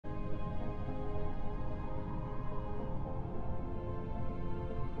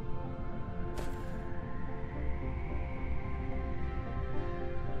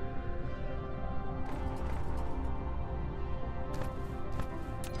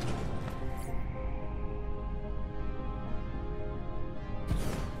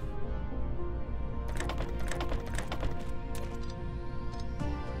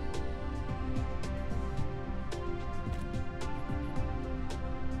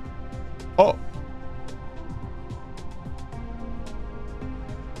Oh.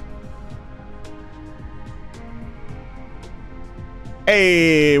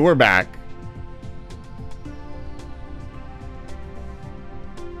 Hey, we're back.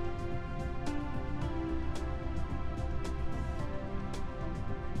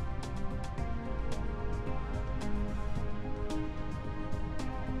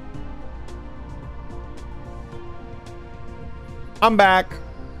 I'm back.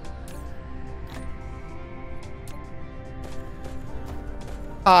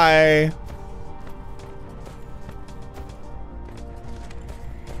 Hi.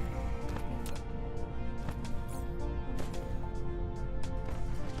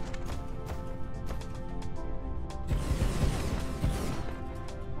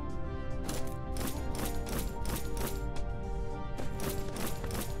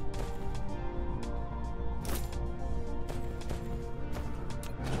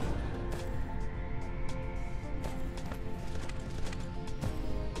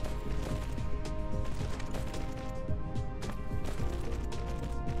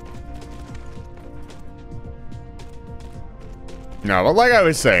 No, but like I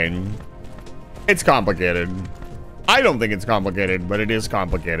was saying, it's complicated. I don't think it's complicated, but it is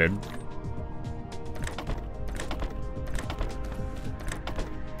complicated.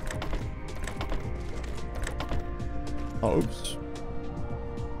 Oops.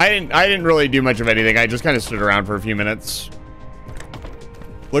 I didn't really do much of anything. I just kind of stood around for a few minutes.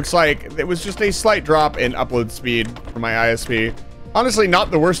 Looks like it was just a slight drop in upload speed for my ISP. Honestly,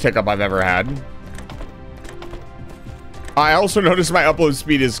 not the worst hiccup I've ever had. I also noticed my upload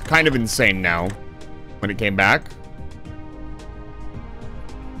speed is kind of insane now when it came back.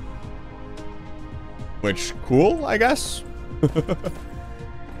 Which, cool, I guess.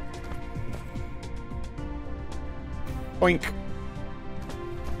 Boink.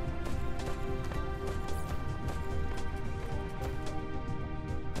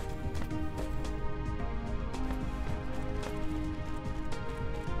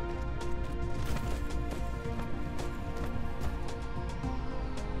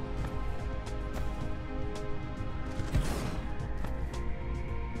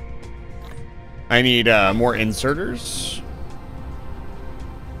 I need more inserters.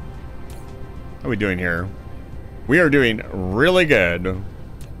 How are we doing here? We are doing really good.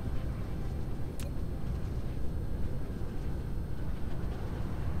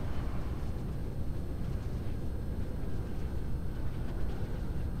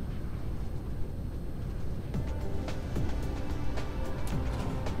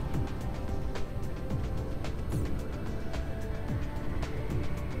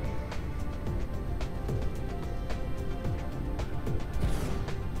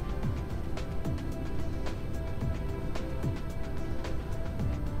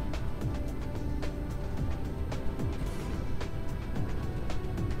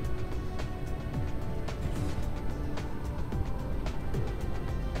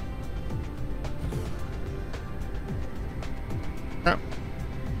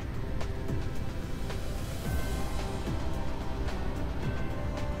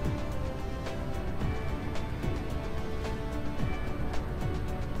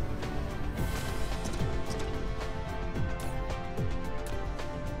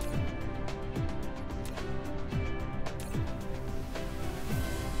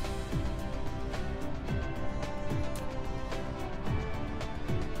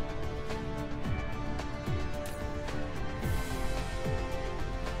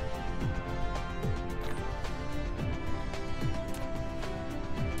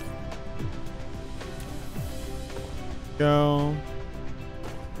 Go.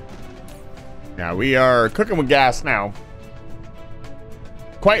 Yeah, we are cooking with gas now.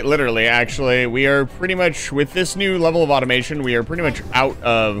 Quite literally, actually. We are pretty much, with this new level of automation, we are pretty much out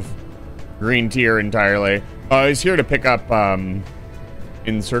of green tier entirely. I was here to pick up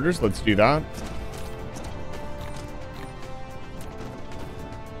inserters. Let's do that.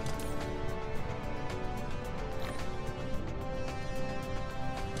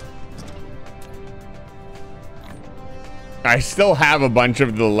 I still have a bunch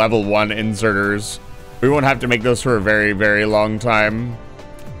of the level 1 inserters. We won't have to make those for a very, very long time.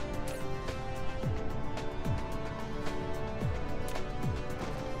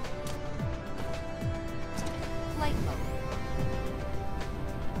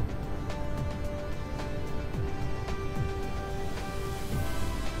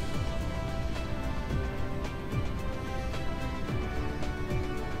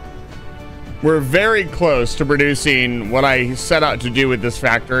 We're very close to producing what I set out to do with this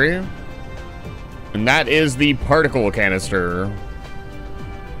factory. And that is the particle canister.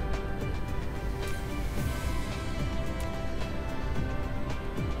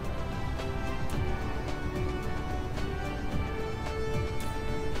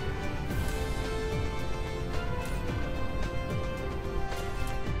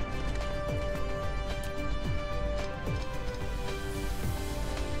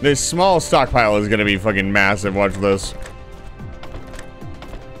 This small stockpile is gonna be fucking massive. Watch this.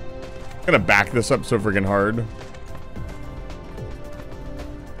 I'm gonna back this up so freaking hard.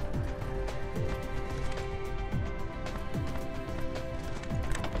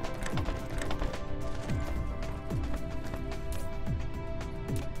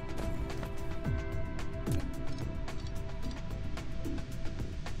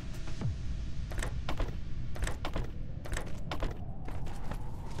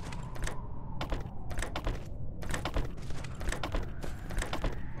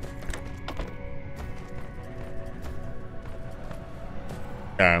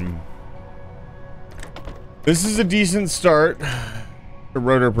 This is a decent start to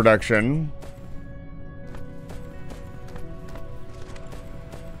rotor production.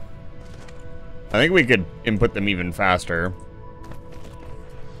 I think we could input them even faster.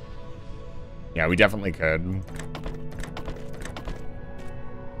 Yeah, we definitely could.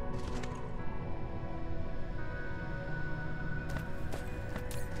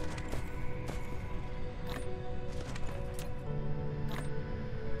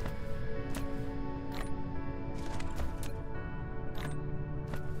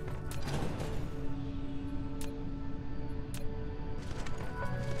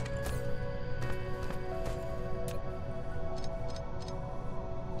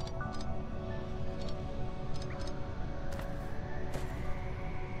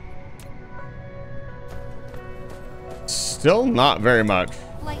 Still not very much.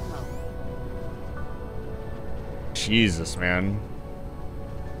 Jesus, man.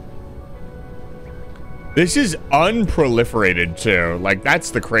 This is unproliferated too. Like, that's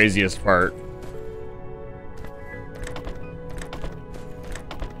the craziest part.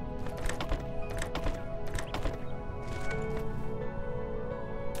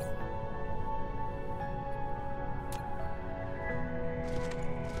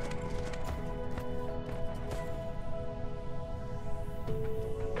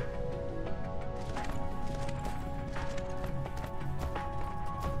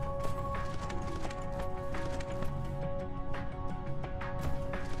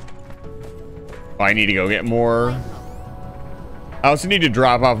 I need to go get more. I also need to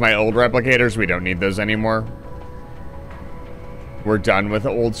drop off my old replicators. We don't need those anymore. We're done with the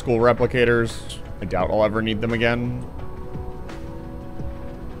old school replicators. I doubt I'll ever need them again.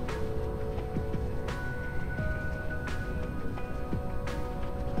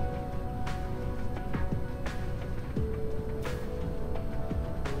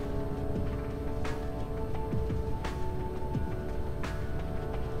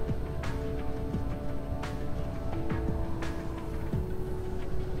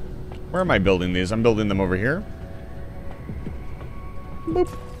 Where am I building these? I'm building them over here. Boop.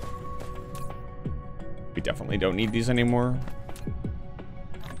 We definitely don't need these anymore.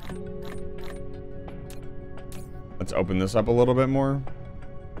 Let's open this up a little bit more.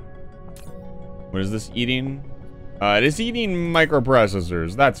 What is this eating? It is eating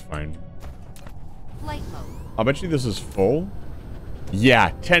microprocessors. That's fine. Flight mode. I'll bet you this is full.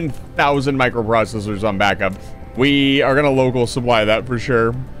 Yeah, 10,000 microprocessors on backup. We are gonna local supply that for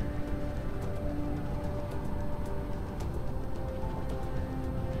sure.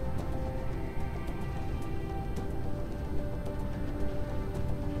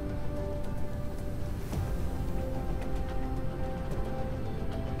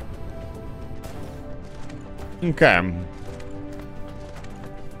 Okay.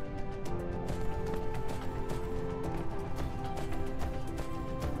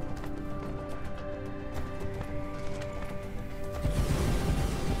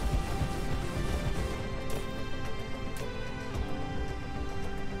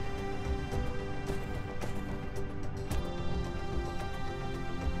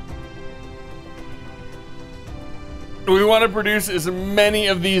 We want to produce as many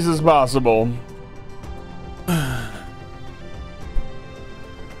of these as possible.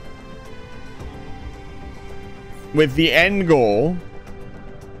 With the end goal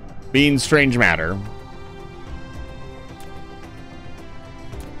being strange matter.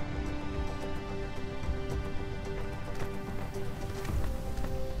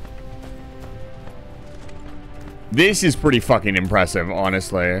 This is pretty fucking impressive,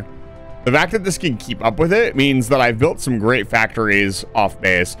 honestly. The fact that this can keep up with it means that I've built some great factories off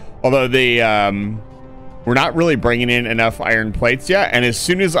base. Although we're not really bringing in enough iron plates yet. And as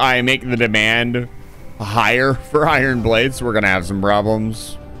soon as I make the demand higher for iron plates, we're gonna have some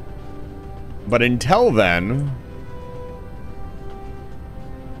problems. But until then,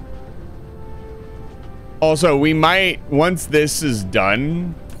 also we might, once this is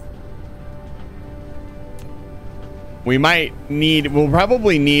done, We might need, we'll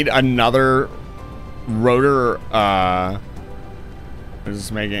probably need another rotor, what is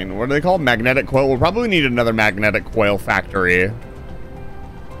this making? What are they called? Magnetic coil. We'll probably need another magnetic coil factory.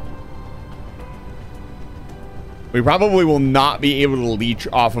 We probably will not be able to leech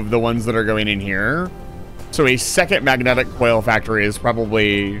off of the ones that are going in here. So a second magnetic coil factory is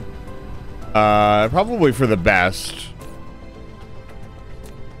probably, probably for the best.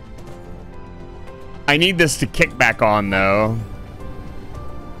 I need this to kick back on though.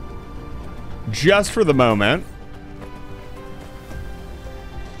 Just for the moment.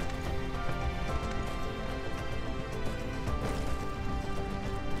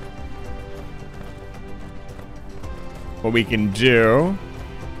 What we can do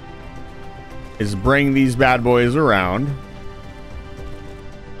is bring these bad boys around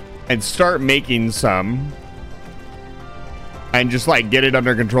and start making some and just like get it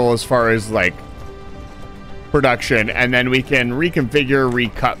under control as far as like production, and then we can reconfigure,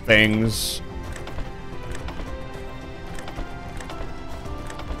 recut things.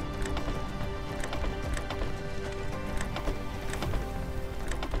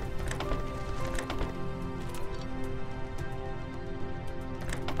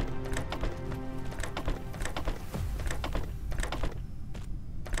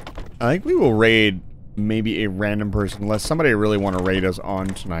 I think we will raid maybe a random person, unless somebody really want to raid us on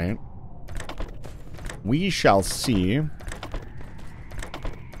tonight. We shall see.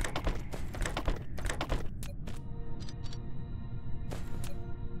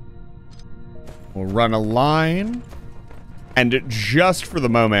 We'll run a line. And just for the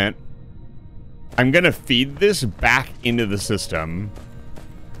moment, I'm going to feed this back into the system.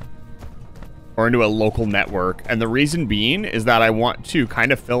 Or into a local network. And the reason being is that I want to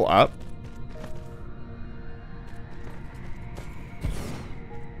kind of fill up.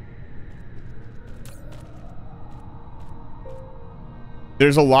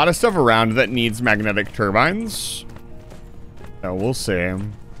 There's a lot of stuff around that needs magnetic turbines. So we'll see.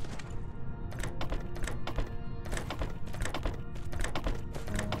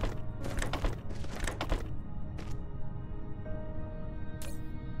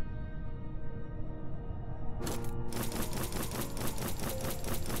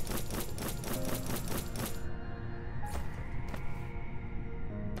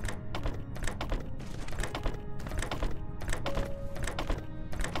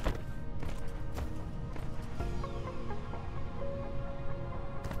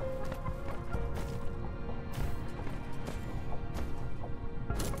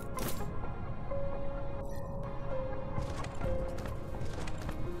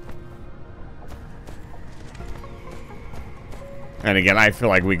 And again, I feel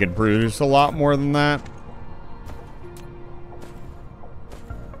like we could produce a lot more than that.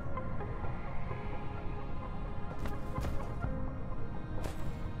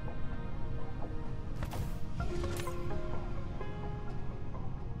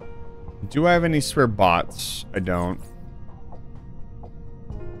 Do I have any spare bots? I don't.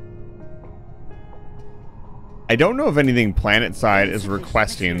 I don't know if anything planet side is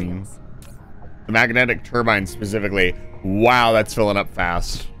requesting the magnetic turbine specifically. Wow, that's filling up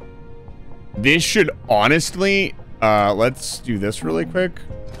fast. This should honestly, let's do this really quick.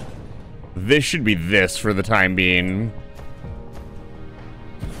 This should be this for the time being.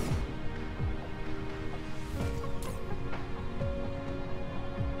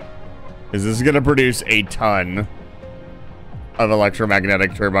 Is this going to produce a ton of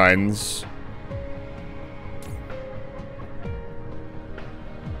electromagnetic turbines?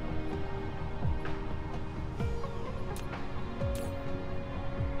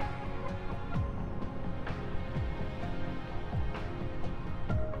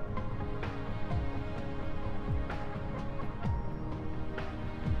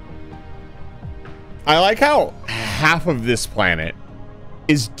 I like how half of this planet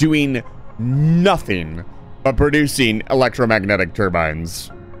is doing nothing but producing electromagnetic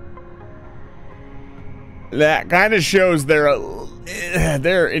turbines. That kind of shows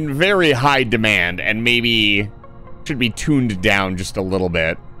they're in very high demand and maybe should be tuned down just a little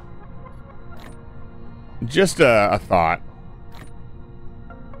bit. Just a thought.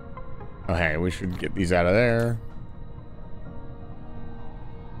 Okay, we should get these out of there.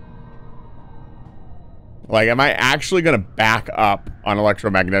 Like, am I actually going to back up on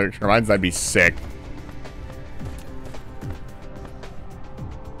electromagnetic turbines? That'd be sick.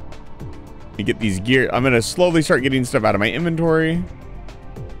 Let me get these gear. I'm going to slowly start getting stuff out of my inventory.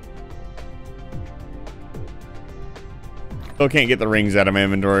 Still can't get the rings out of my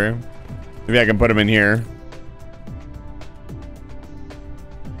inventory. Maybe I can put them in here.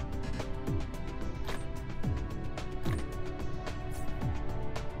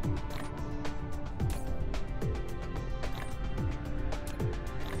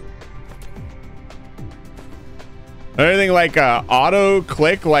 Anything like auto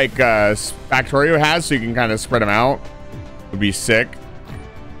click like Factorio has, so you can kind of spread them out, would be sick.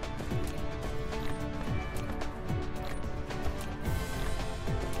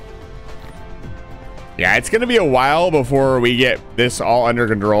 Yeah, it's going to be a while before we get this all under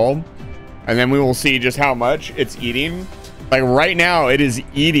control. And then we will see just how much it's eating. Like right now, it is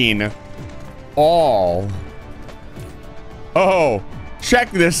eating all. Oh,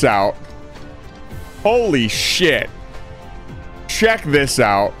 check this out. Holy shit. Check this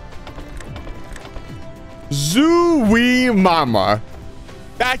out. Zooey mama.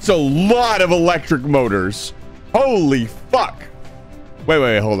 That's a lot of electric motors. Holy fuck.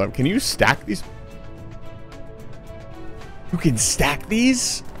 Wait, hold up. Can you stack these? You can stack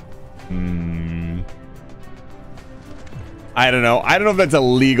these? I don't know. I don't know if that's a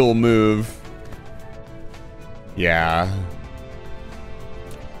legal move. Yeah.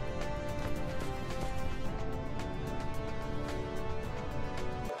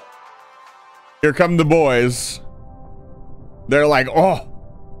 Here come the boys. They're like, oh,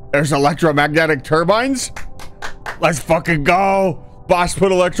 there's electromagnetic turbines? Let's fucking go. Boss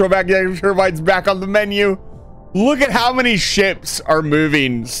put electromagnetic turbines back on the menu. Look at how many ships are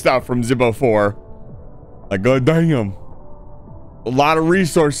moving stuff from Zippo 4. Like, god damn. A lot of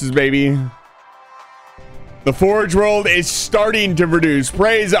resources, baby. The Forge World is starting to produce.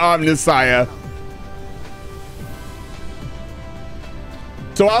 Praise Omnissiah.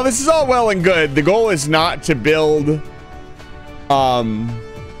 So while this is all well and good, the goal is not to build...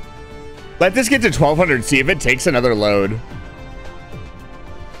 let this get to 1200, see if it takes another load.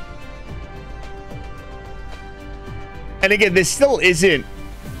 And again, this still isn't...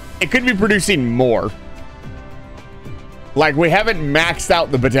 It could be producing more. Like, we haven't maxed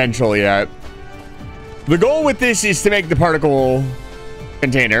out the potential yet. The goal with this is to make the particle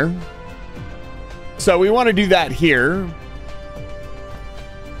container. So we want to do that here.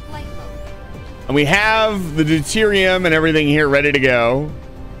 And we have the deuterium and everything here ready to go.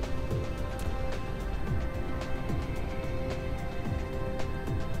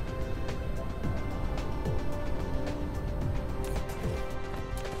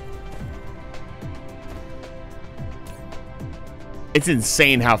 It's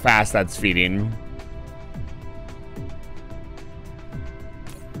insane how fast that's feeding.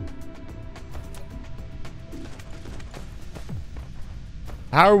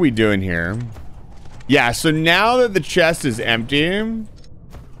 How are we doing here? Yeah, so now that the chest is empty,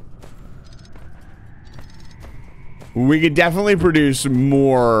 we could definitely produce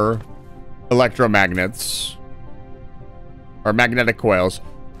more electromagnets or magnetic coils.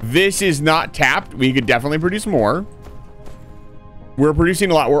 This is not tapped. We could definitely produce more. We're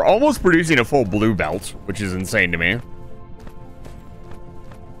producing a lot. We're almost producing a full blue belt, which is insane to me.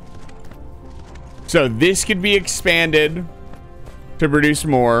 So this could be expanded to produce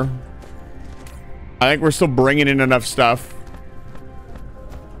more. I think we're still bringing in enough stuff.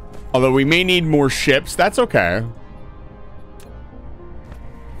 Although we may need more ships. That's okay.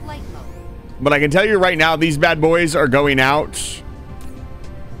 But I can tell you right now, these bad boys are going out.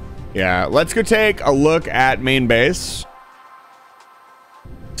 Yeah, let's go take a look at main base.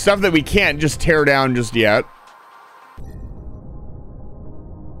 Stuff that we can't just tear down just yet.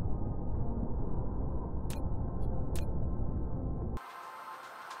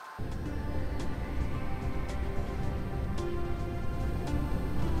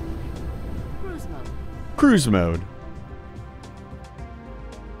 Cruise mode. Cruise mode.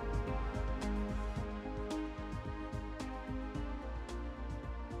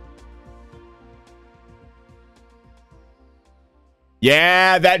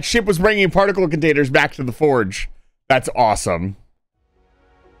 Yeah, that ship was bringing particle containers back to the forge. That's awesome.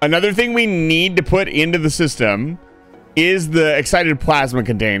 Another thing we need to put into the system is the excited plasma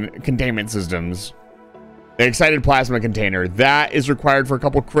containment systems. The excited plasma container. That is required for a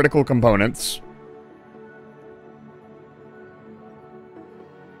couple critical components.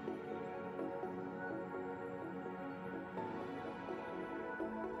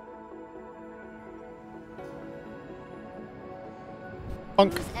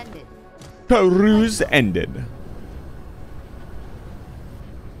 Cruise ended.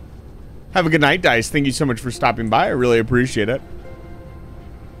 Have a good night, Dice. Thank you so much for stopping by. I really appreciate it.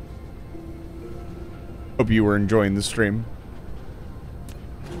 Hope you were enjoying the stream.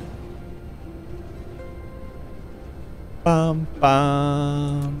 Bum,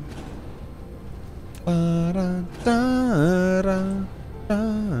 bum. Ba-da-da-da-da.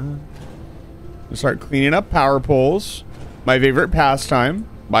 Start cleaning up power poles. My favorite pastime,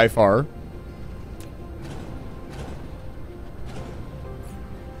 by far.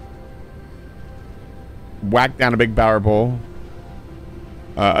 whack down a big power pole.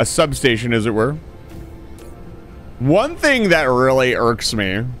 A substation, as it were. One thing that really irks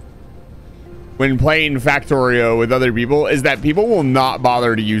me when playing Factorio with other people is that people will not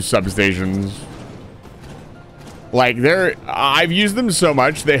bother to use substations. Like, I've used them so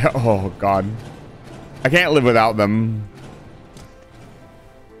much, oh god. I can't live without them.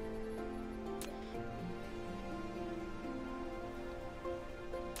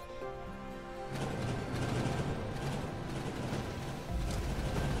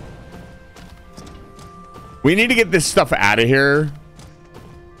 We need to get this stuff out of here.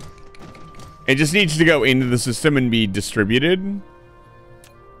 It just needs to go into the system and be distributed.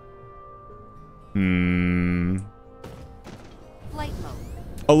 Flight mode.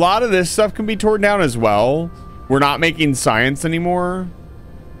 A lot of this stuff can be torn down as well. We're not making science anymore.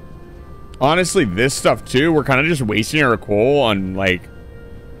 Honestly, this stuff too, we're kind of just wasting our coal on like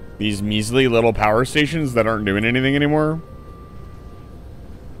these measly little power stations that aren't doing anything anymore.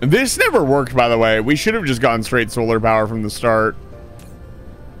 This never worked, by the way. We should have just gone straight solar power from the start.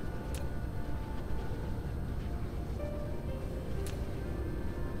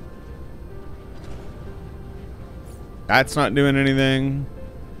 That's not doing anything.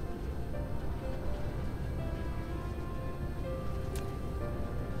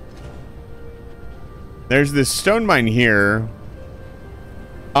 There's this stone mine here.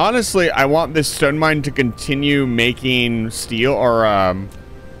 Honestly, I want this stone mine to continue making steel or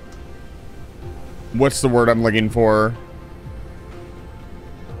what's the word I'm looking for?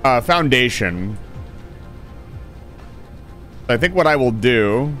 Foundation. I think what I will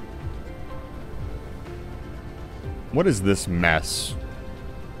do... What is this mess?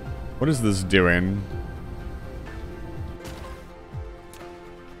 What is this doing?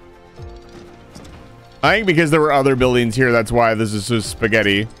 I think because there were other buildings here, that's why this is so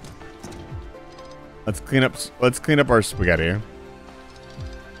spaghetti. Let's clean up our spaghetti.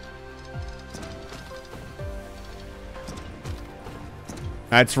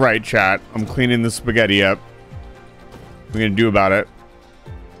 That's right, chat. I'm cleaning the spaghetti up. What are we gonna do about it?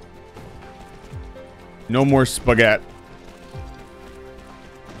 No more spaghetti.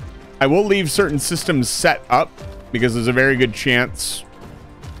 I will leave certain systems set up because there's a very good chance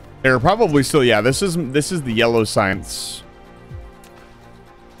they're probably still. Yeah, this is the yellow science.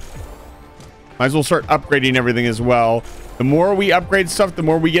 Might as well start upgrading everything as well. The more we upgrade stuff, the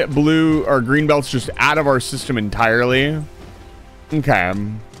more we get blue or green belts just out of our system entirely. Okay.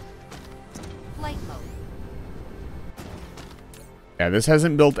 Flight mode. Yeah, this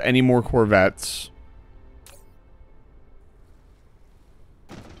hasn't built any more Corvettes.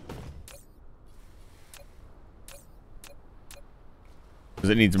 Because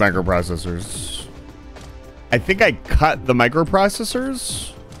it needs microprocessors. I think I cut the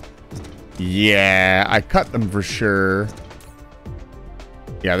microprocessors. Yeah, I cut them for sure.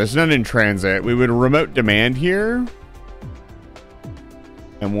 Yeah, there's none in transit. We would remote demand here.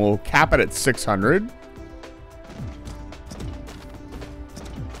 And we'll cap it at 600.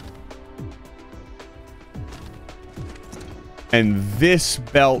 And this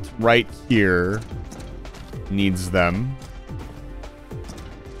belt right here needs them.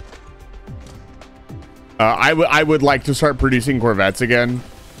 I would like to start producing Corvettes again,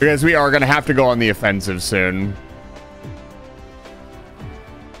 because we are going to have to go on the offensive soon.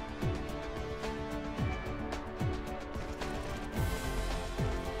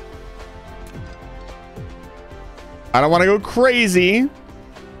 I don't want to go crazy. I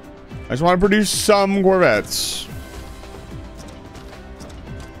just want to produce some Corvettes.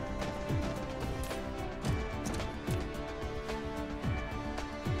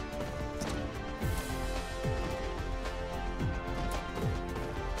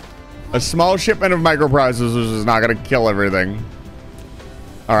 A small shipment of microprocessors is not going to kill everything.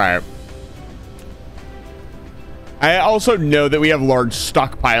 All right. I also know that we have large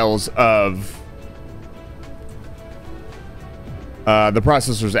stockpiles of the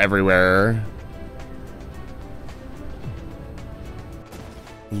processors everywhere.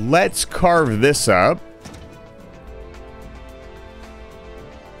 Let's carve this up.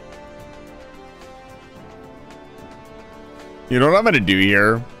 You know what I'm going to do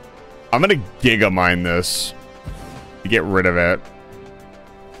here? I'm going to giga mine this to get rid of it.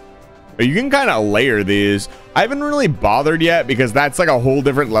 But you can kind of layer these. I haven't really bothered yet because that's like a whole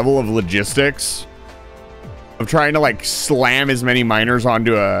different level of logistics of trying to like slam as many miners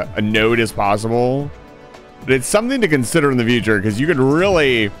onto a node as possible. But it's something to consider in the future because you could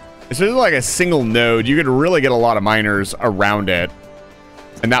really, especially like a single node, you could really get a lot of miners around it.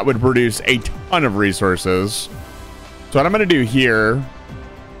 And that would produce a ton of resources. So what I'm going to do here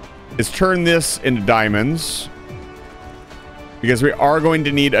is turn this into diamonds, because we are going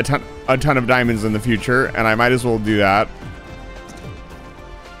to need a ton of diamonds in the future, and I might as well do that.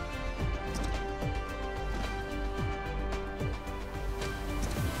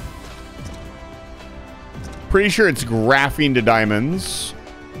 Pretty sure it's graphing to diamonds.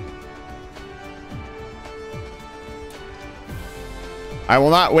 I will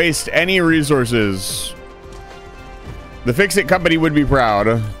not waste any resources. The Fix-It company would be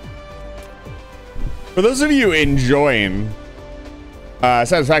proud. For those of you enjoying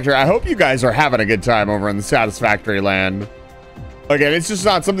Satisfactory, I hope you guys are having a good time over in the Satisfactory land. Again, it's just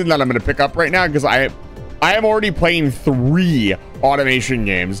not something that I'm going to pick up right now because I am already playing 3 automation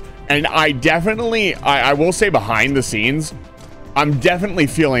games, and I definitely, I will say behind the scenes, I'm definitely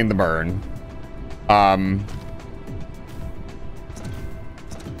feeling the burn.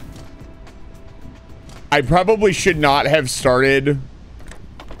 I probably should not have started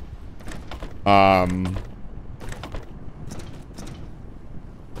not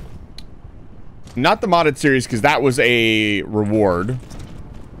the modded series, because that was a reward.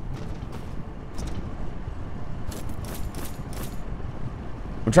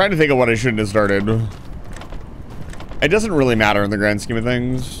 I'm trying to think of what I shouldn't have started. It doesn't really matter in the grand scheme of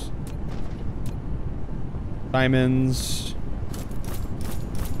things. Diamonds.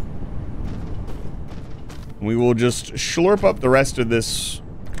 We will just slurp up the rest of this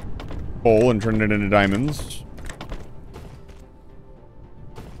coal and turn it into diamonds.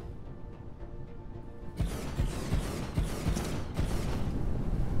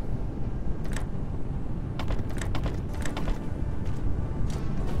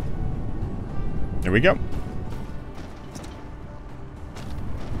 There we go.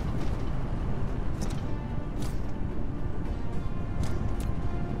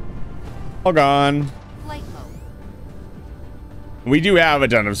 All gone. Flight mode. We do have a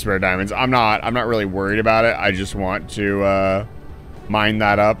ton of spare diamonds. I'm not really worried about it. I just want to mine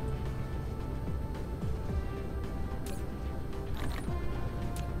that up.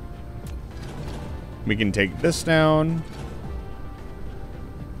 We can take this down.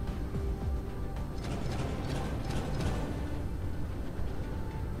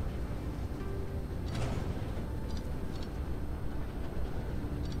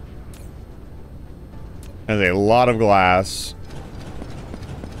 There's a lot of glass.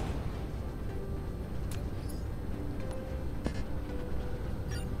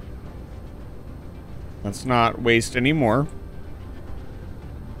 Let's not waste any more.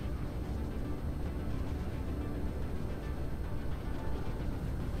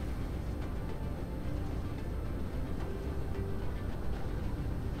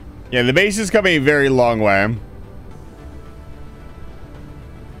 Yeah, the base is coming a very long way.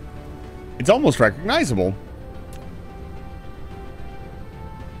 It's almost recognizable.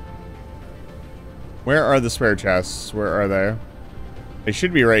 Where are the spare chests? Where are they? They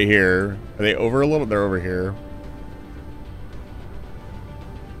should be right here. Are they over a little? They're over here.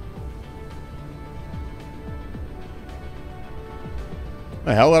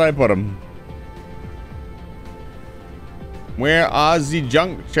 The hell did I put them? Where are the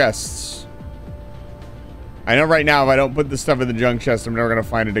junk chests? I know right now if I don't put this stuff in the junk chest, I'm never going to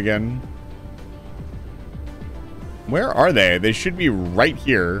find it again. Where are they? They should be right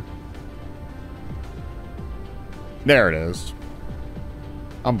here. There it is.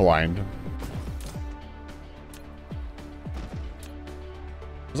 I'm blind.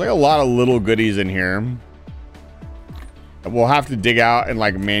 There's like a lot of little goodies in here that we'll have to dig out and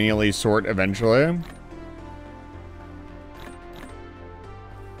like manually sort eventually.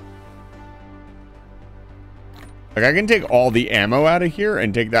 Like I can take all the ammo out of here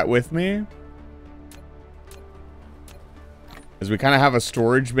and take that with me. As we kind of have a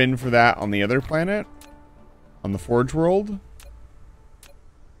storage bin for that on the other planet. On the Forge World.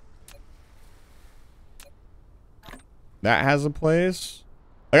 That has a place.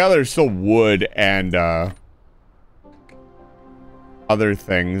 I got there's still wood and other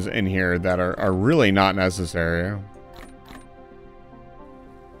things in here that are really not necessary.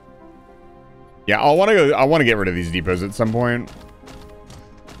 Yeah, I want to get rid of these depots at some point.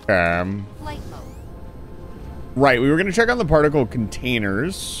 Flight mode. Right, we were going to check on the particle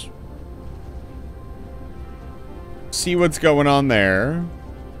containers. See what's going on there.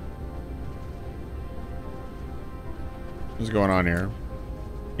 What's going on here?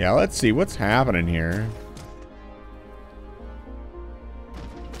 Yeah, let's see what's happening here.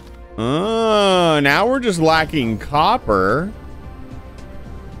 Now we're just lacking copper.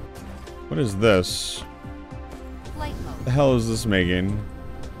 What is this? Flight mode. What the hell is this making?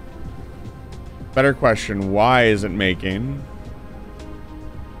 Better question, why is it making?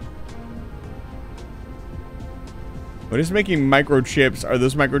 What is making microchips? Are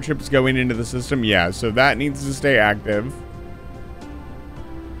those microchips going into the system? Yeah, so that needs to stay active.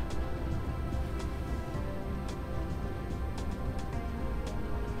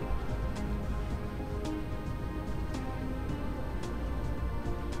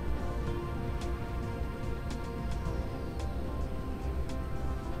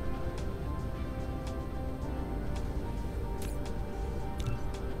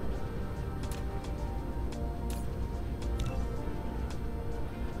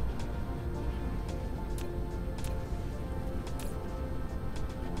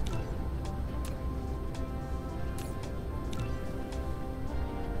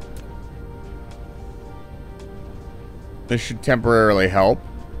 This should temporarily help.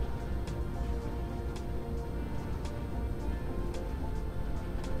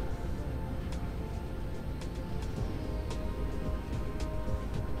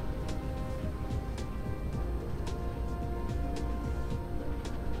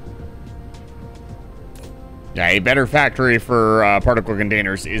 Yeah, a better factory for particle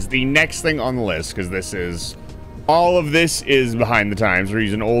containers is the next thing on the list, because this is... all of this is behind the times. We're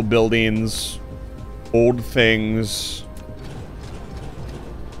using old buildings, old things...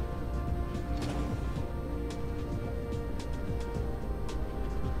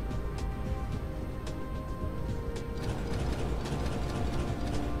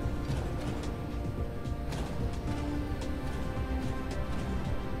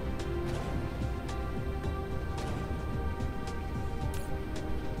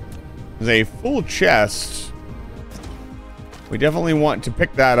 There's a full chest. We definitely want to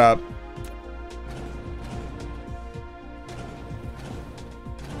pick that up.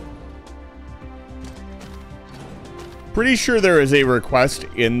 Pretty sure there is a request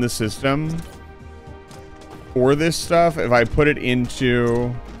in the system for this stuff. If I put it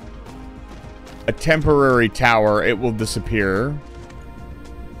into a temporary tower, it will disappear.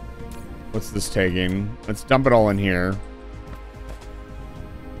 What's this taking? Let's dump it all in here.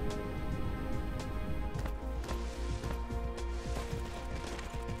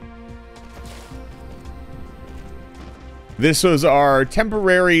 This was our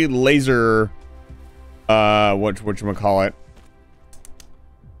temporary laser, whatchamacallit,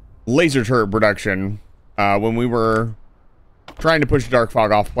 laser turret production. When we were trying to push Dark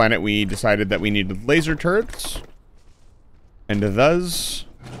Fog off planet, we decided that we needed laser turrets. And thus,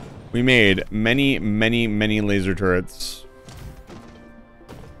 we made many, many, many laser turrets.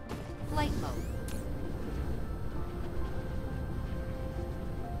 Flight mode.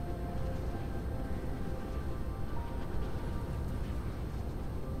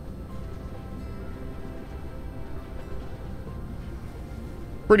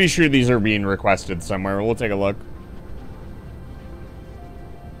 Pretty sure these are being requested somewhere. We'll take a look.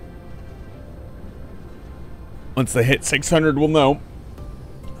 Once they hit 600, we'll know.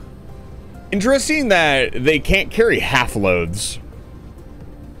 Interesting that they can't carry half loads.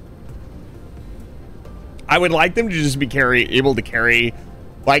 I would like them to just be able to carry,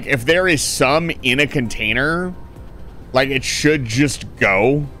 like, if there is some in a container, like, it should just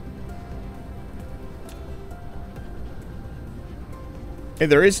go. Hey,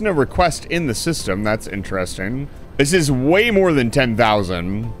 there is no request in the system. That's interesting. This is way more than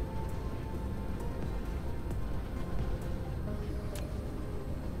 10,000.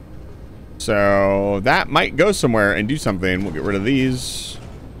 So that might go somewhere and do something. We'll get rid of these.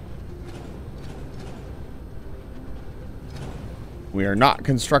 We are not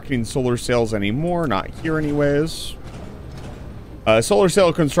constructing solar sails anymore. Not here anyways. Solar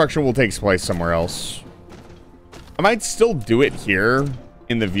sail construction will take place somewhere else. I might still do it here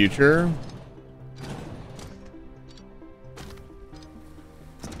in the future.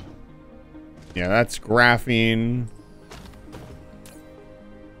 Yeah, that's graphene.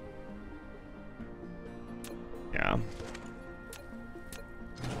 Yeah.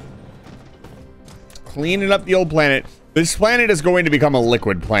 Cleaning up the old planet. This planet is going to become a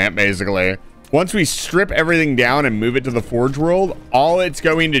liquid plant, basically. Once we strip everything down and move it to the Forge world, all it's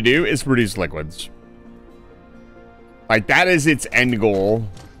going to do is produce liquids. Like, that is its end goal.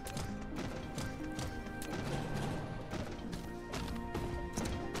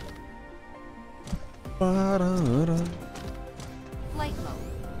 Flight mode.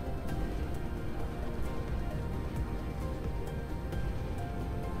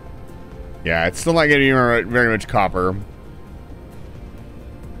 Yeah, it's still not getting very much copper.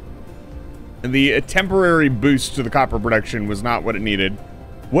 And the temporary boost to the copper production was not what it needed.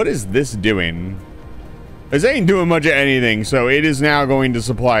 What is this doing? This ain't doing much of anything, so it is now going to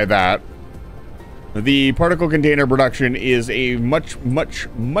supply that. The particle container production is a much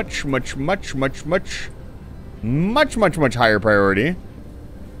Much, much, much higher priority.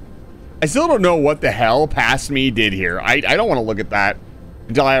 I still don't know what the hell Past Me did here. I don't want to look at that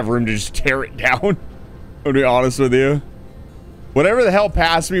until I have room to just tear it down. To be honest with you. Whatever the hell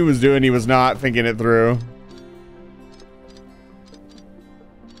Past Me was doing, he was not thinking it through.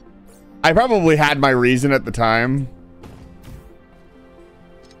 I probably had my reason at the time.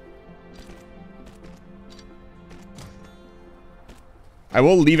 I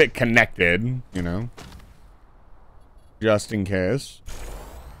will leave it connected, you know, just in case.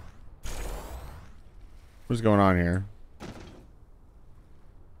 What's going on here?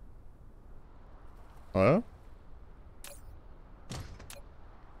 Hello?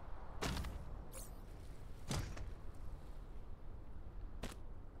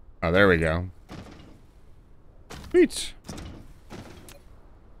 Oh, there we go. Sweet.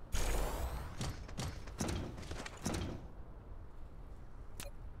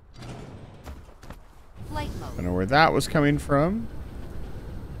 I don't know where that was coming from.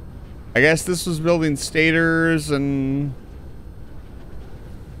 I guess this was building stators and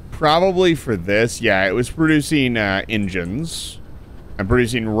probably for this. Yeah, it was producing engines and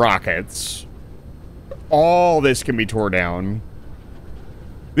producing rockets. All this can be torn down.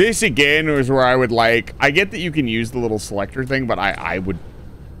 This again was where I would like, I get that you can use the little selector thing, but I would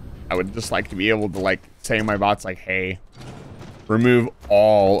just like to be able to like say to my bots like, hey, remove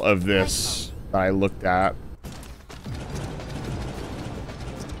all of this that I looked at.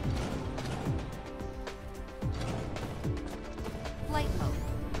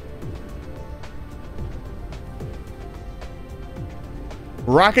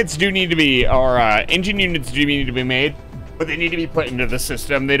 Rockets do need to be, or engine units do need to be made, but they need to be put into the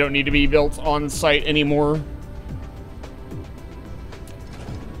system. They don't need to be built on site anymore.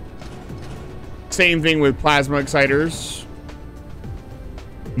 Same thing with plasma exciters.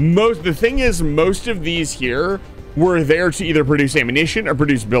 The thing is, most of these here were there to either produce ammunition or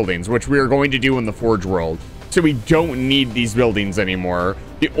produce buildings, which we are going to do in the Forge world. So we don't need these buildings anymore.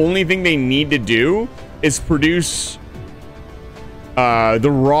 The only thing they need to do is produce the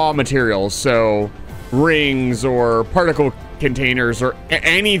raw materials, so rings or particle containers or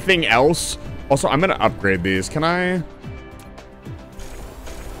anything else. Also, I'm gonna upgrade these. Can I?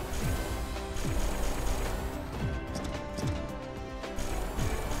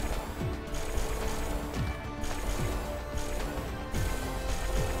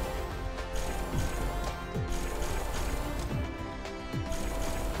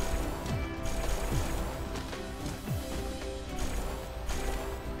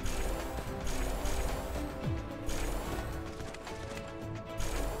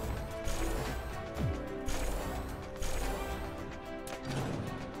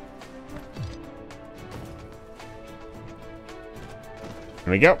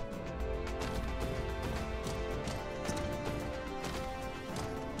 There we go.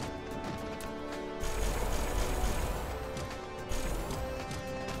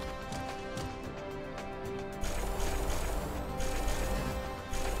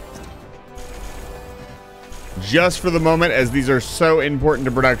 Just for the moment, as these are so important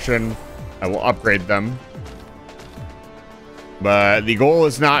to production, I will upgrade them. But the goal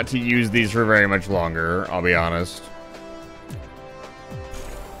is not to use these for very much longer, I'll be honest.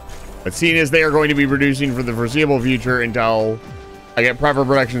 But seeing as they are going to be producing for the foreseeable future until I get proper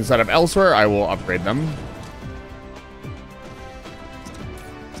production set up elsewhere, I will upgrade them.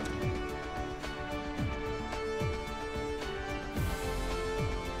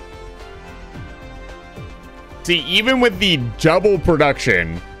 See, even with the double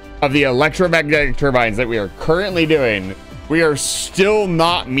production of the electromagnetic turbines that we are currently doing, we are still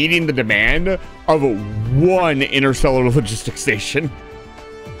not meeting the demand of one interstellar logistics station.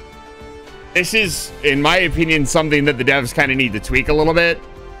 This is, in my opinion, something that the devs kind of need to tweak a little bit.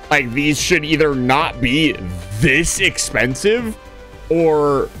 Like, these should either not be this expensive,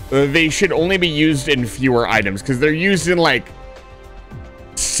 or they should only be used in fewer items, because they're used in like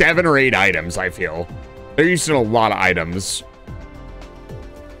 7 or 8 items, I feel. They're used in a lot of items.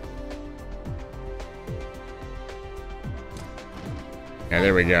 Yeah,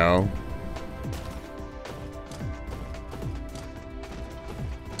 there we go.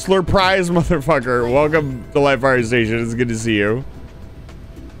 Slurprise, motherfucker. Welcome to Live Fire Station. It's good to see you.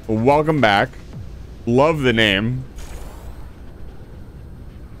 Welcome back. Love the name.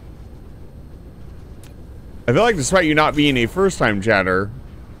 I feel like despite you not being a first-time chatter,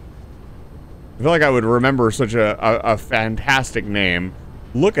 I feel like I would remember such a fantastic name.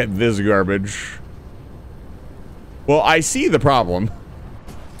 Look at this garbage. Well, I see the problem.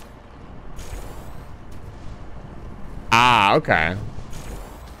 Ah, okay.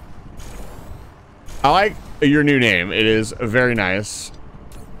 I your new name. It is very nice.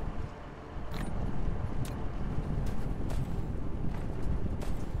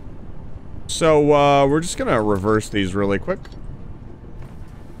 So we're just gonna reverse these really quick.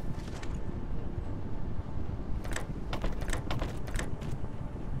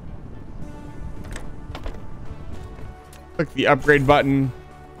 Click the upgrade button.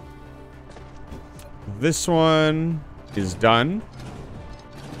 This one is done.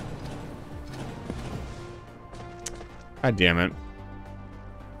 God damn it.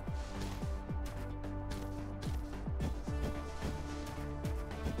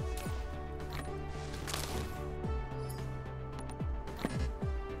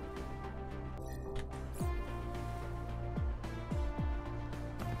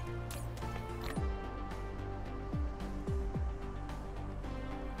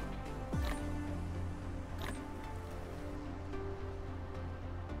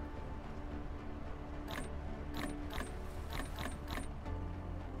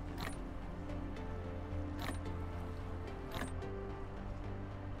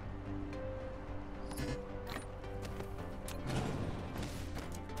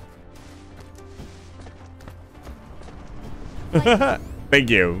 Thank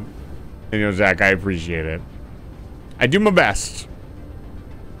you. You know, Zach, I appreciate it. I do my best.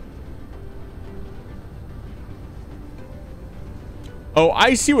 Oh,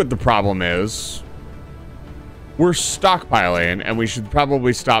 I see what the problem is. We're stockpiling, and we should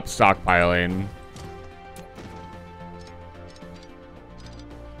probably stop stockpiling.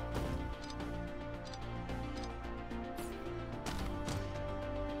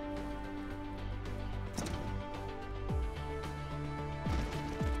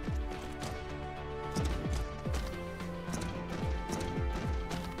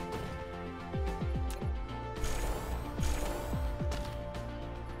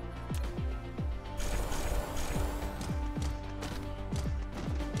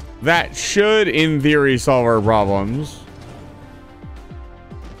 That should, in theory, solve our problems.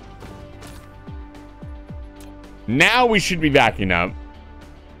 Now we should be backing up.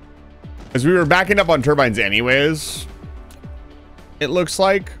 As we were backing up on turbines anyways, it looks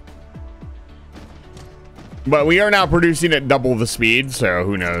like. But we are now producing at double the speed, so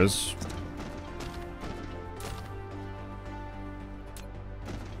who knows.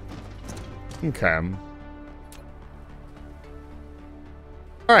 Okay.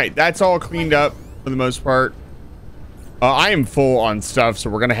 All right, that's all cleaned up for the most part. I am full on stuff, so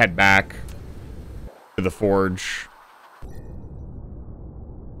we're gonna head back to the forge.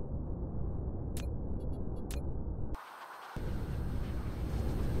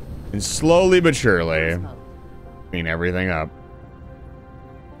 And slowly but surely clean everything up.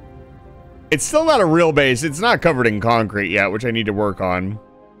 It's still not a real base. It's not covered in concrete yet, which I need to work on.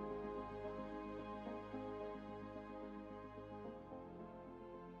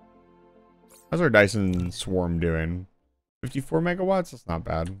 How's our Dyson Swarm doing? 54 megawatts? That's not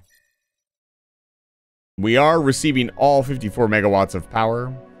bad. We are receiving all 54 megawatts of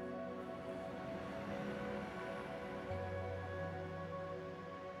power.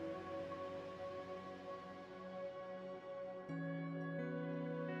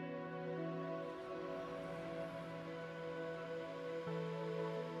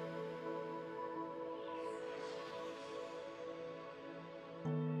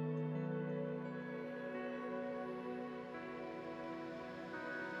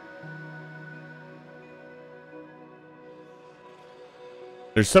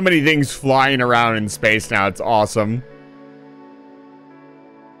 There's so many things flying around in space now. It's awesome.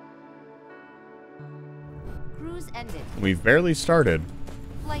 Cruise ended. We've barely started.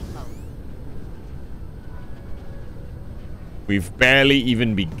 Flight mode. We've barely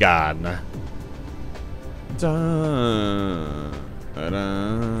even begun. Da, da, da,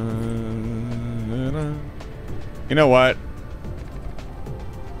 da. You know what?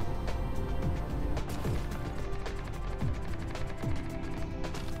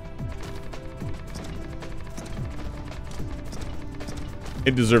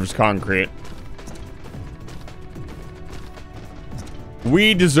 It deserves concrete.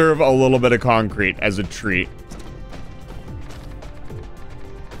 We deserve a little bit of concrete as a treat.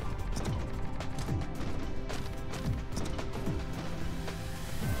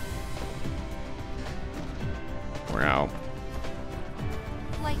 We're out.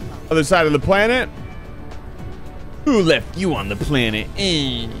 Other side of the planet. Who left you on the planet?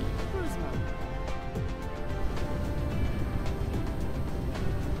 Cruise mode.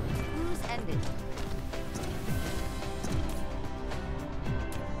 Cruise ended.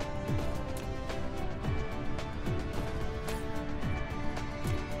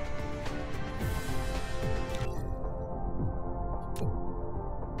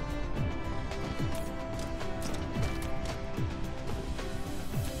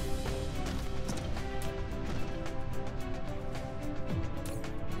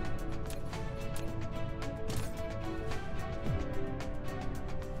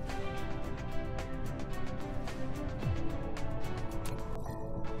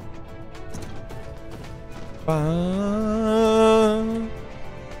 Flight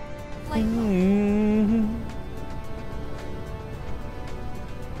mode.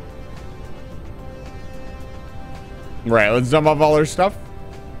 Right, let's dump off all our stuff.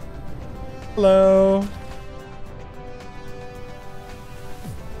 Hello.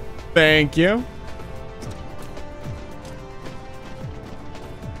 Thank you.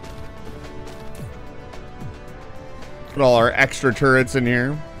 Put all our extra turrets in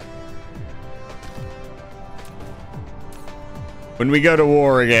here. When we go to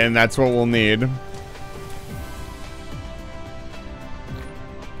war again, that's what we'll need.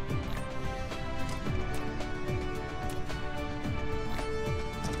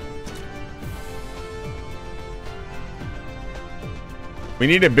 We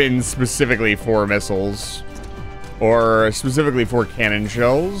need a bin specifically for missiles. Or specifically for cannon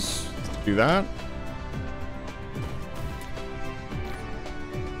shells. Let's do that.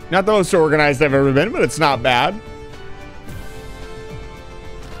 Not the most organized I've ever been, but it's not bad.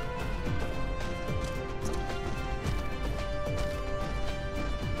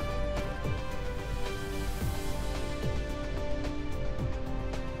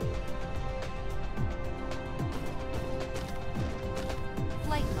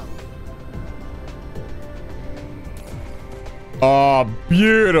 Flight mode. Oh,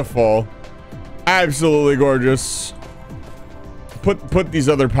 beautiful. Absolutely gorgeous. Put these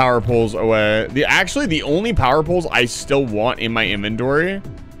other power poles away. Actually the only power poles I still want in my inventory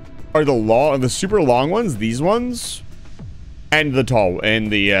are the super long ones, these ones, and the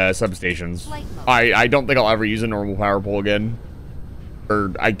substations. I don't think I'll ever use a normal power pole again.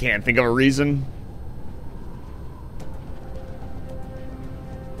 Or I can't think of a reason.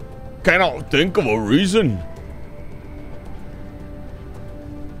 Cannot think of a reason.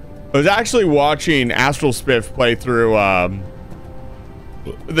 I was actually watching Astral Spiff play through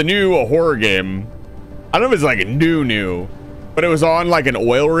the new horror game. I don't know if it's like new, but it was on like an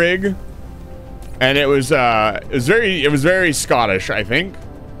oil rig, and it was very Scottish, I think.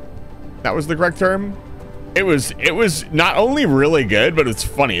 That was the correct term. It was not only really good, but it's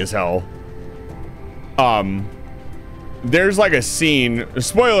funny as hell. There's like a scene,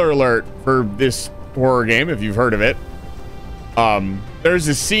 spoiler alert for this horror game if you've heard of it. There's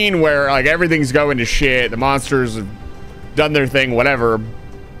a scene where like everything's going to shit, the monsters have done their thing, whatever,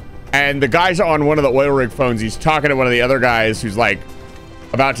 and the guy's on one of the oil rig phones. He's talking to one of the other guys who's like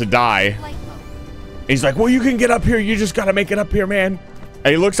about to die. He's like, well, you can get up here, you just gotta make it up here, man.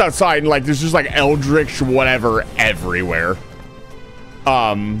 And he looks outside and like there's just like eldritch whatever everywhere.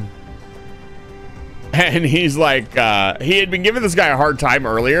 And he's like, he had been giving this guy a hard time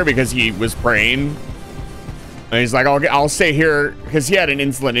earlier because he was praying. And he's like, I'll stay here, because he had an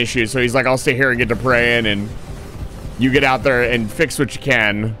insulin issue. So he's like, I'll stay here and get to praying, and you get out there and fix what you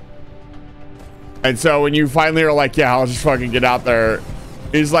can. And so when you finally are like, yeah, I'll just fucking get out there,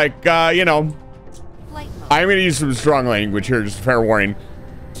 he's like, you know, I'm going to use some strong language here, just a fair warning.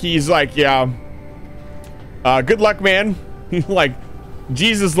 He's like, yeah, good luck, man. He's like,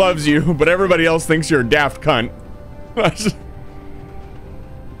 Jesus loves you, but everybody else thinks you're a daft cunt.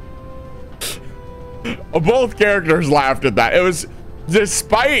 Both characters laughed at that. It was,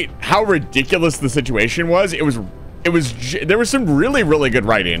 despite how ridiculous the situation was, there was some really, really good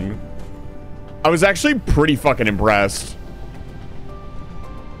writing. I was actually pretty fucking impressed.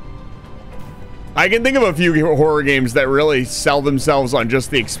 I can think of a few horror games that really sell themselves on just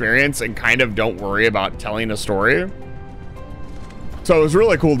the experience and kind of don't worry about telling a story. So it was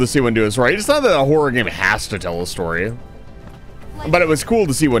really cool to see one do a story. It's not that a horror game has to tell a story, but it was cool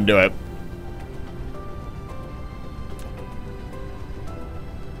to see one do it.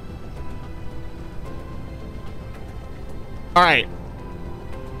 All right,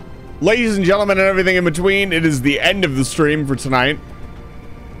 ladies and gentlemen and everything in between, it is the end of the stream for tonight.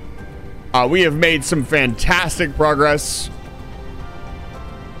 We have made some fantastic progress.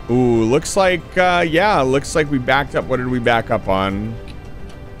 Ooh, looks like, yeah, looks like we backed up. What did we back up on?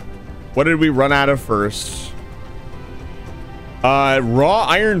 What did we run out of first? Raw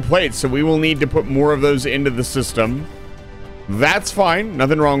iron plates, so we will need to put more of those into the system. That's fine,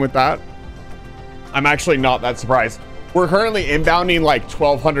 nothing wrong with that. I'm actually not that surprised. We're currently inbounding like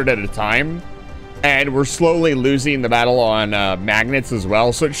 1,200 at a time, and we're slowly losing the battle on magnets as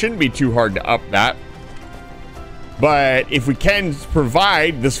well, so it shouldn't be too hard to up that. But if we can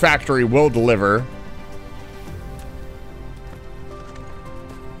provide, this factory will deliver.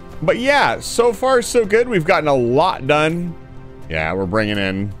 But yeah, so far so good. We've gotten a lot done. Yeah, we're bringing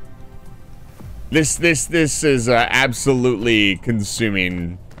in. This is absolutely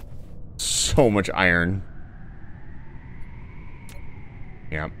consuming so much iron.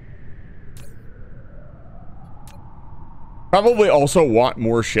 Yeah. Probably also want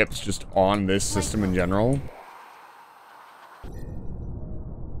more ships just on this system in general.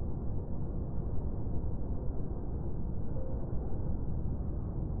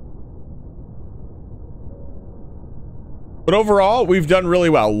 But overall, we've done really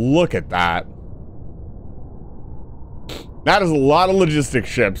well. Look at that. That is a lot of logistics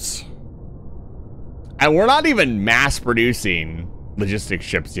ships. And we're not even mass producing logistics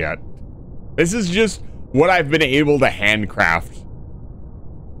ships yet. This is just what I've been able to handcraft,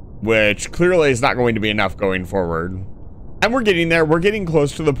 which clearly is not going to be enough going forward. And we're getting there. We're getting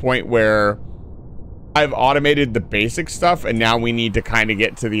close to the point where I've automated the basic stuff, and now we need to kind of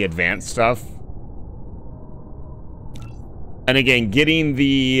get to the advanced stuff. And again, getting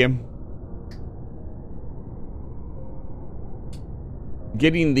the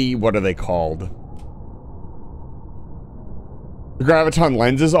what are they called? The Graviton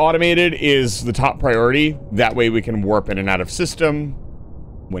lenses automated is the top priority. That way we can warp in and out of system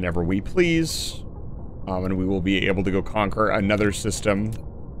whenever we please. And we will be able to go conquer another system.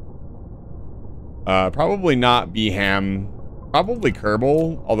 Probably not Beham. Probably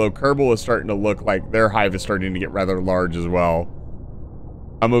Kerbal. Although Kerbal is starting to look like their hive is starting to get rather large as well.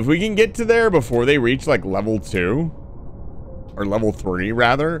 If we can get to there before they reach like level 2. Or level 3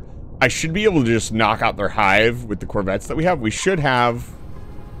 rather. I should be able to just knock out their hive with the Corvettes that we have. We should have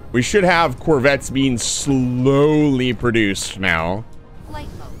Corvettes being slowly produced now.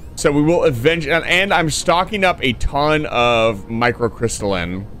 So we will eventually, and I'm stocking up a ton of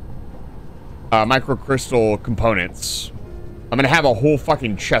microcrystal components. I'm gonna have a whole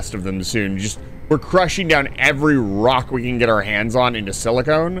fucking chest of them soon. We're crushing down every rock we can get our hands on into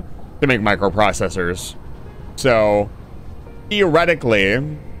silicone to make microprocessors. So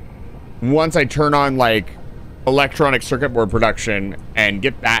theoretically, once I turn on like electronic circuit board production and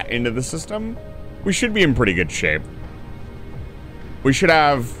get that into the system, we should be in pretty good shape. We should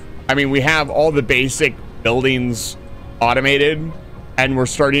have, I mean, we have all the basic buildings automated, and we're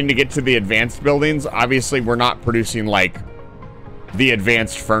starting to get to the advanced buildings. Obviously, we're not producing like the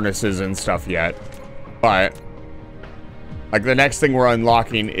advanced furnaces and stuff yet, but like the next thing we're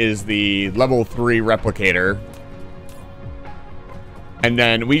unlocking is the level 3 replicator. And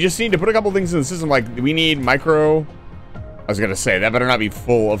then we just need to put a couple things in the system, like we need micro... I was gonna say, that better not be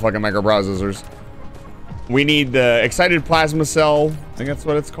full of fucking microprocessors. We need the excited plasma cell. I think that's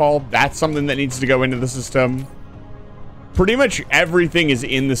what it's called. That's something that needs to go into the system. Pretty much everything is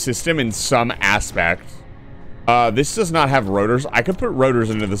in the system in some aspect. This does not have rotors. I could put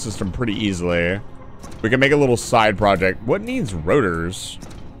rotors into the system pretty easily. We can make a little side project. What needs rotors?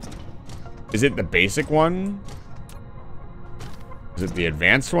 Is it the basic one? Is it the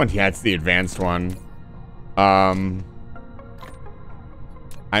advanced one? Yeah, it's the advanced one. I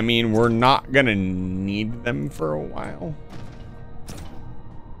mean, we're not gonna need them for a while.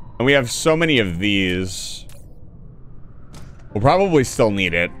 And we have so many of these. We'll probably still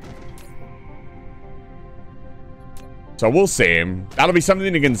need it. So we'll see. That'll be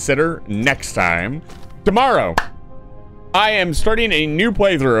something to consider next time. Tomorrow, I am starting a new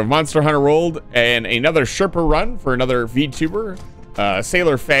playthrough of Monster Hunter World and another Sherpa run for another VTuber.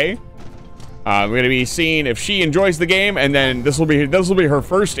 Sailor Faye. We're gonna be seeing if she enjoys the game, and then this will be her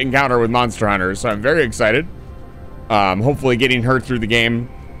first encounter with Monster Hunter, so I'm very excited. Hopefully getting her through the game.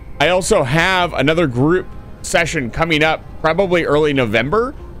 I also have another group session coming up, probably early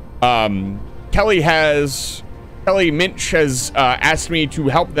November. Kelly Minch has asked me to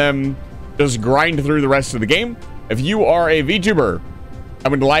help them just grind through the rest of the game. If you are a VTuber, I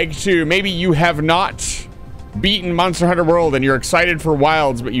would like to, maybe you have not beaten Monster Hunter World and you're excited for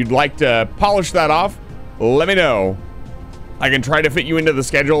Wilds, but you'd like to polish that off, let me know. I can try to fit you into the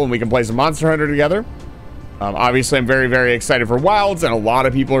schedule and we can play some Monster Hunter together. Obviously, I'm very, very excited for Wilds, and a lot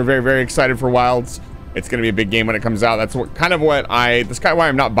of people are very, very excited for Wilds. It's going to be a big game when it comes out. That's what kind of what that's kind of why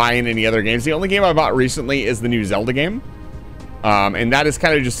I'm not buying any other games. The only game I bought recently is the new Zelda game. And that is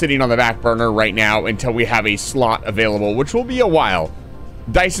kind of just sitting on the back burner right now until we have a slot available, which will be a while.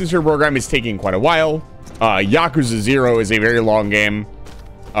 Dyson's Here program is taking quite a while. Yakuza 0 is a very long game.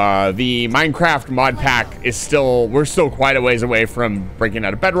 The Minecraft mod pack is we're still quite a ways away from breaking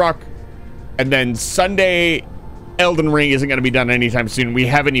out of Bedrock. And then Sunday, Elden Ring isn't going to be done anytime soon. We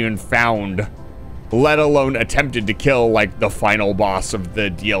haven't even found, let alone attempted to kill, like, the final boss of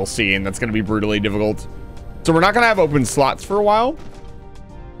the DLC, and that's going to be brutally difficult. So we're not going to have open slots for a while.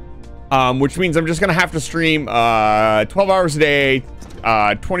 Which means I'm just going to have to stream 12 hours a day,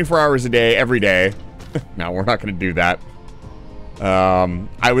 24 hours a day, every day. No, we're not going to do that.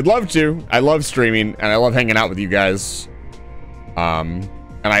 I would love to. I love streaming, and I love hanging out with you guys.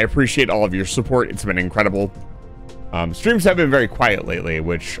 And I appreciate all of your support. It's been incredible. Streams have been very quiet lately,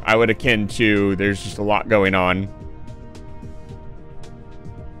 which I would akin to there's just a lot going on.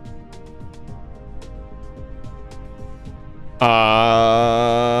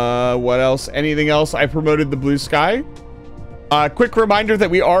 What else? Anything else? I promoted the Blue Sky. Quick reminder that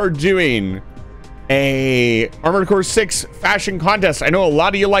we are doing a Armored Core 6 fashion contest. I know a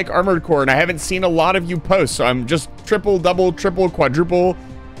lot of you like Armored Core, and I haven't seen a lot of you post, so I'm just triple, double, triple, quadruple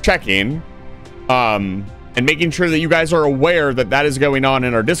checking, and making sure that you guys are aware that that is going on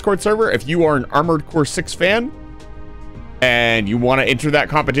in our Discord server. If you are an Armored Core 6 fan and you want to enter that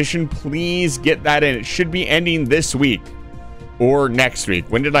competition, please get that in. It should be ending this week or next week.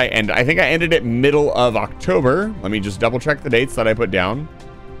 When did I end? I think I ended it middle of October. Let me just double check the dates that I put down.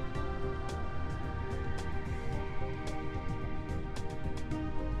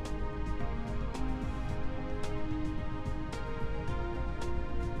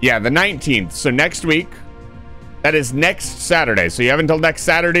 Yeah, the 19th. So next week. That is next Saturday. So you have until next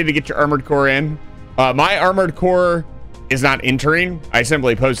Saturday to get your Armored Core in. My Armored Core is not entering. I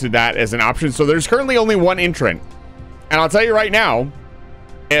simply posted that as an option. So there's currently only one entrant. And I'll tell you right now,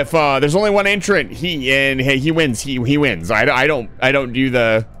 if there's only one entrant, he wins. He wins. I don't do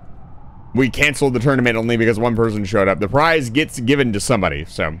the we canceled the tournament only because one person showed up. The prize gets given to somebody.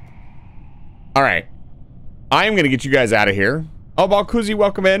 So all right. I am gonna get you guys out of here. Oh, Balkuzi,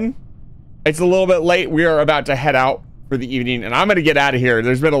 welcome in. It's a little bit late. We are about to head out for the evening, and I'm going to get out of here.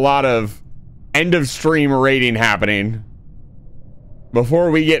 There's been a lot of end of stream raiding happening before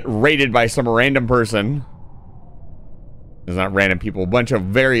we get raided by some random person. There's not random people. A bunch of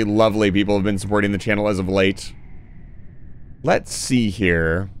very lovely people have been supporting the channel as of late. Let's see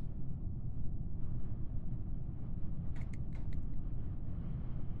here.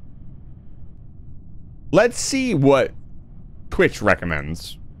 Let's see what Twitch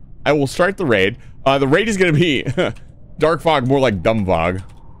recommends. I will start the raid. The raid is going to be Dark Fog, more like Dumb Fog.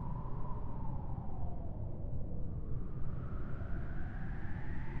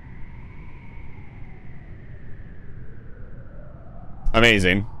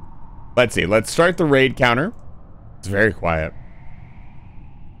 Amazing. Let's see. Let's start the raid counter. It's very quiet.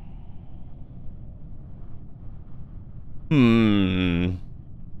 Is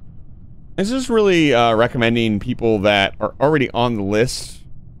this really recommending people that are already on the list?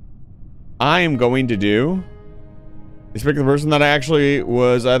 I am going to do is pick the person that I actually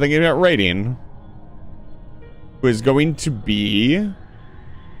was thinking about raiding, who is going to be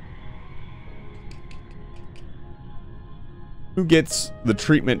who gets the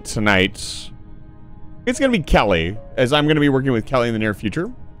treatment tonight. It's going to be Kelly, as I'm going to be working with Kelly in the near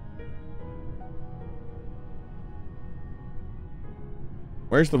future.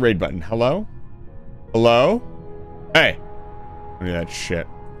 Where's the raid button? Hello? Hello? Hey. Look at that shit.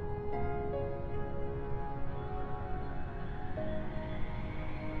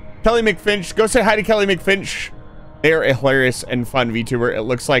 Kelly McFinch. Go say hi to Kelly McFinch. They are a hilarious and fun VTuber. It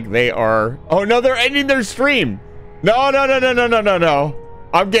looks like they are... Oh, no, they're ending their stream. No.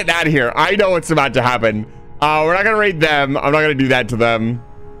 I'm getting out of here. I know what's about to happen. We're not going to raid them. I'm not going to do that to them.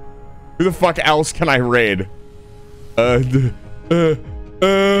 Who the fuck else can I raid? We'll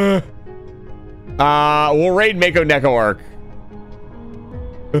raid Mako Neko Arc.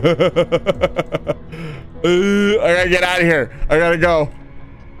 I gotta get out of here. I gotta go.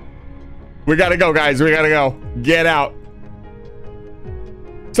 We gotta go, guys. We gotta go. Get out.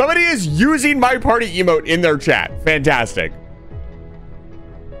 Somebody is using my party emote in their chat. Fantastic.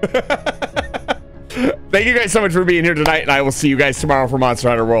 Thank you guys so much for being here tonight, and I will see you guys tomorrow for Monster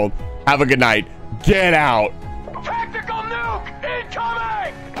Hunter World. Have a good night. Get out.